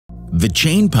The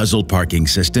chain puzzle parking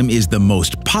system is the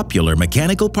most popular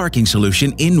mechanical parking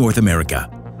solution in North America.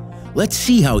 Let's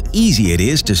see how easy it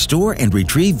is to store and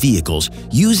retrieve vehicles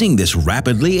using this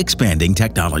rapidly expanding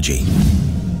technology.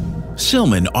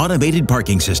 SilMan Automated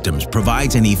Parking Systems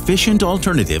provides an efficient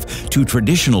alternative to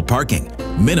traditional parking,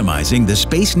 minimizing the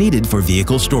space needed for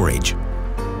vehicle storage.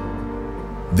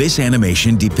 This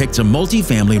animation depicts a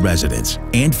multi-family residence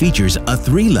and features a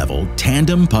 3-level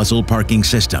tandem puzzle parking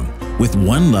system with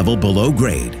 1 level below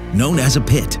grade, known as a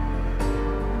pit.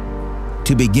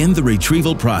 To begin the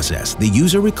retrieval process, the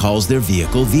user recalls their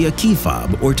vehicle via key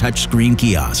fob or touchscreen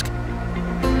kiosk.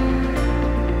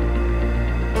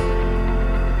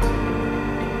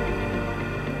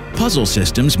 Puzzle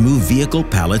systems move vehicle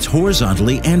pallets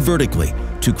horizontally and vertically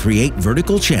to create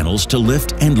vertical channels to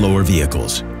lift and lower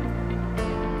vehicles.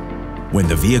 When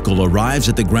the vehicle arrives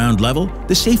at the ground level,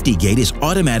 the safety gate is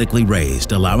automatically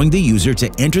raised, allowing the user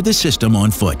to enter the system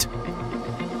on foot.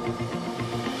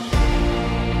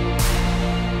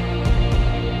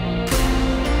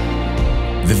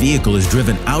 The vehicle is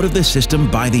driven out of the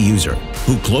system by the user,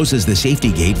 who closes the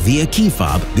safety gate via key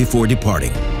fob before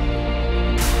departing.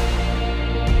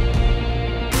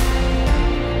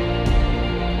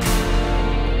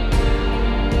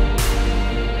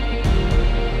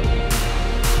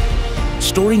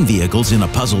 Storing vehicles in a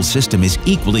puzzle system is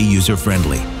equally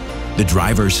user-friendly. The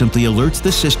driver simply alerts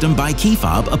the system by key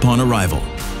fob upon arrival.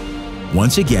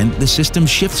 Once again, the system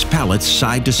shifts pallets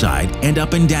side to side and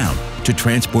up and down to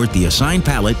transport the assigned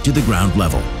pallet to the ground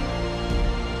level.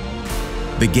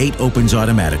 The gate opens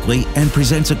automatically and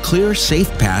presents a clear, safe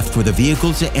path for the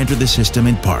vehicle to enter the system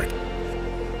and park.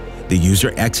 The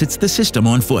user exits the system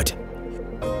on foot.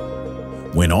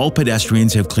 When all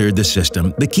pedestrians have cleared the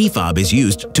system, the key fob is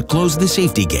used to close the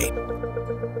safety gate.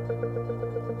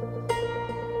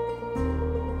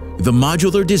 The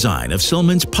modular design of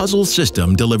SilMan's puzzle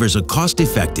system delivers a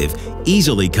cost-effective,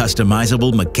 easily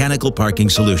customizable mechanical parking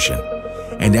solution,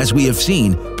 and as we have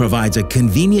seen, provides a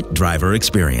convenient driver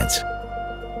experience.